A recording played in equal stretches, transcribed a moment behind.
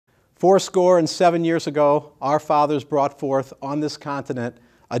407 years ago, our fathers brought forth on this continent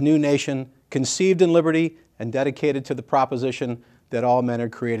a new nation conceived in liberty and dedicated to the proposition that all men are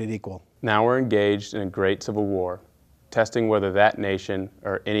created equal. Now we're engaged in a great civil war, testing whether that nation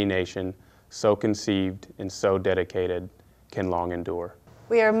or any nation so conceived and so dedicated can long endure.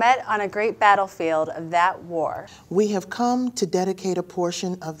 We are met on a great battlefield of that war. We have come to dedicate a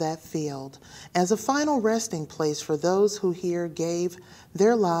portion of that field as a final resting place for those who here gave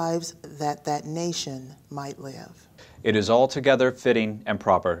their lives that that nation might live. It is altogether fitting and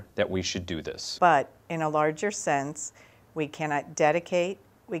proper that we should do this. But in a larger sense, we cannot dedicate,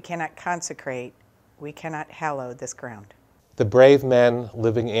 we cannot consecrate, we cannot hallow this ground. The brave men,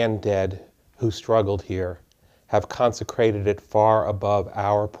 living and dead, who struggled here, have consecrated it far above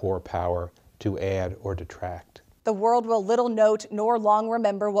our poor power to add or detract. The world will little note nor long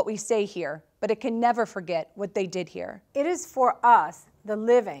remember what we say here, but it can never forget what they did here. It is for us, the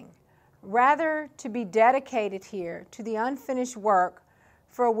living, rather to be dedicated here to the unfinished work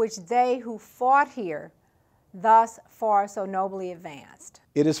for which they who fought here thus far so nobly advanced.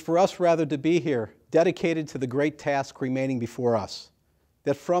 It is for us rather to be here, dedicated to the great task remaining before us,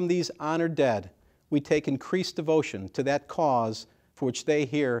 that from these honored dead, we take increased devotion to that cause for which they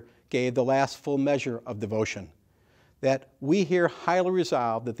here gave the last full measure of devotion, that we here highly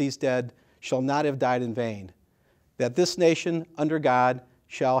resolve that these dead shall not have died in vain, that this nation under God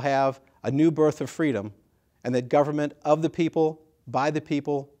shall have a new birth of freedom, and that government of the people, by the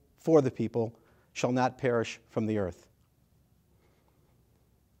people, for the people, shall not perish from the earth.